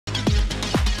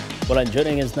Well, and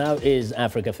joining us now is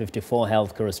Africa 54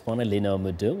 health correspondent Linord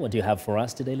Moudou. What do you have for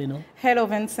us today, Linord? Hello,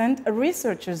 Vincent.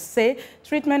 Researchers say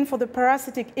treatment for the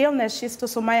parasitic illness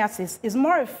Schistosomiasis is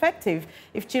more effective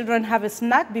if children have a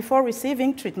snack before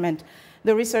receiving treatment.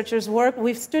 The researchers work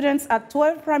with students at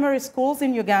 12 primary schools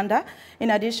in Uganda. In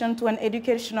addition to an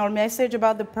educational message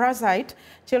about the parasite,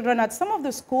 children at some of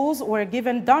the schools were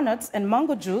given donuts and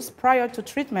mango juice prior to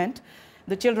treatment.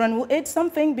 The children who ate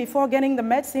something before getting the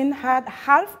medicine had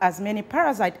half as many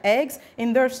parasite eggs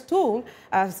in their stool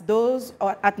as those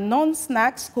at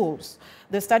non-snack schools.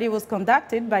 The study was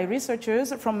conducted by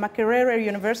researchers from Makerere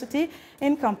University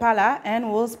in Kampala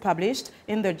and was published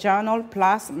in the journal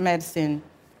PLAS Medicine.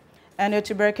 And a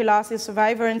tuberculosis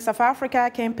survivor in South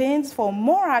Africa campaigns for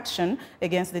more action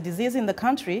against the disease in the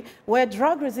country, where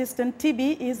drug-resistant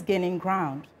TB is gaining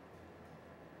ground.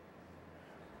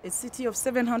 A city of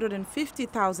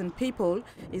 750,000 people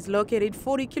is located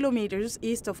 40 kilometers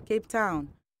east of Cape Town.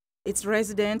 Its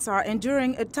residents are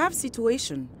enduring a tough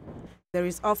situation. There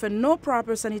is often no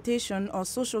proper sanitation or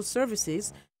social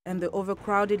services, and the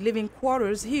overcrowded living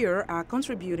quarters here are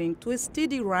contributing to a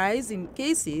steady rise in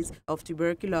cases of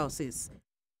tuberculosis.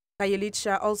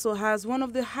 Kayelitsha also has one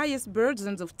of the highest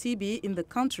burdens of TB in the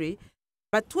country,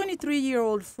 but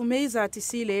 23-year-old Fumeza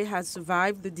Tisile has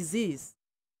survived the disease.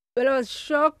 Well, I was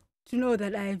shocked to know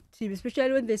that I have TB,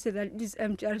 especially when they said that it is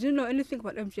MTR. I didn't know anything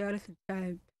about MTR at the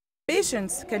time.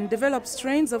 Patients can develop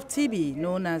strains of TB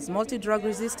known as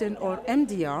multi-drug-resistant or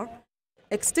MDR,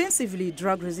 extensively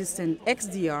drug-resistant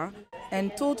XDR,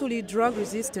 and totally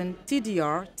drug-resistant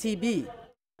TDR-TB.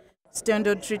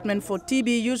 Standard treatment for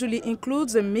TB usually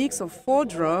includes a mix of 4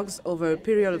 drugs over a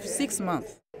period of 6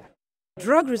 months.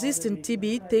 Drug-resistant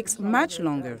TB takes much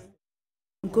longer.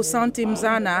 Nkosanti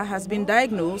Mzana has been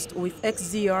diagnosed with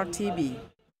XDR-TB.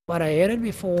 But I had it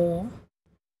before,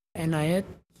 and I had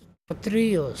for 3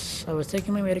 years. I was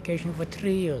taking my medication for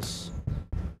 3 years.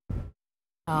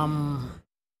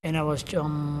 And I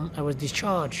was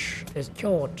discharged as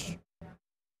cured.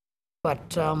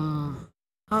 But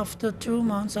after 2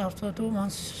 months,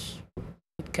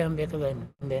 it came back again.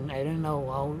 And then I don't know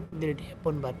how did it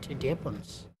happen, but it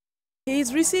happens. He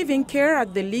is receiving care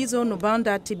at the Lizo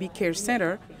Nubanda TB Care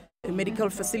Center, a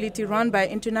medical facility run by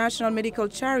international medical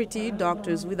charity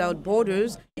Doctors Without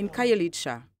Borders in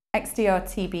Kayelitsha.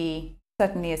 XDR-TB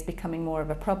certainly is becoming more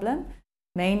of a problem,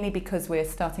 mainly because we're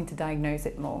starting to diagnose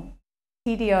it more.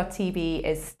 TDR-TB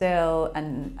is still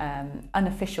an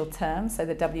unofficial term, so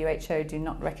the WHO do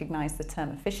not recognize the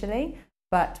term officially,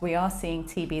 but we are seeing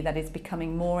TB that is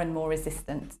becoming more and more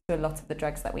resistant to a lot of the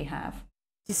drugs that we have.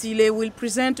 Tisile will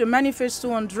present a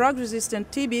manifesto on drug-resistant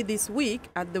TB this week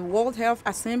at the World Health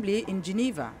Assembly in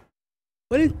Geneva.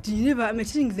 Well, in Geneva, I'm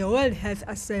attending the World Health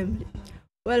Assembly.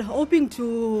 Well,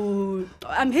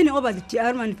 I'm handing over the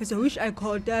TR manifesto, which I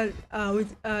called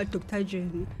with Dr.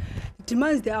 Jane. The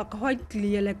demands, they are quite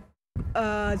clear, like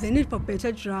the need for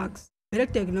better drugs, better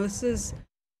diagnosis,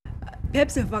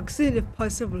 perhaps a vaccine if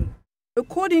possible.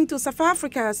 According to South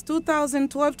Africa's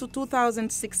 2012 to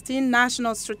 2016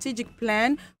 National Strategic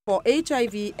Plan for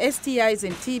HIV, STIs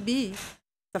and TB,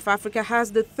 South Africa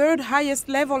has the 3rd highest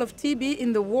level of TB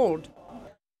in the world.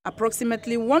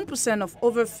 Approximately 1% of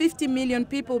over 50 million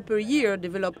people per year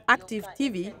develop active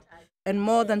TB, and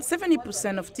more than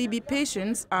 70% of TB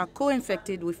patients are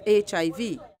co-infected with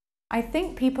HIV. I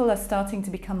think people are starting to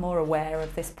become more aware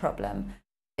of this problem.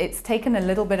 It's taken a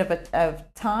little bit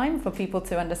of time for people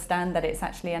to understand that it's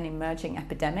actually an emerging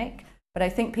epidemic, but I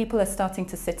think people are starting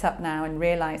to sit up now and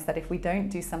realize that if we don't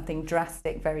do something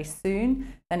drastic very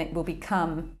soon, then it will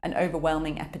become an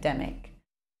overwhelming epidemic.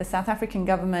 The South African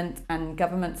government and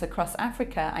governments across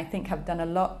Africa, I think, have done a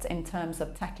lot in terms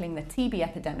of tackling the TB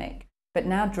epidemic, but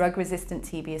now drug-resistant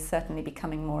TB is certainly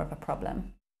becoming more of a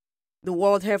problem. The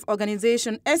World Health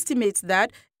Organization estimates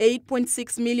that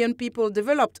 8.6 million people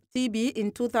developed TB in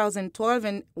 2012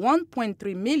 and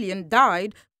 1.3 million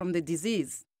died from the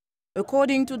disease.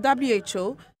 According to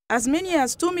WHO, as many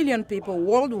as 2 million people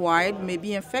worldwide may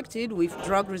be infected with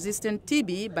drug-resistant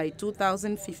TB by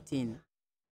 2015.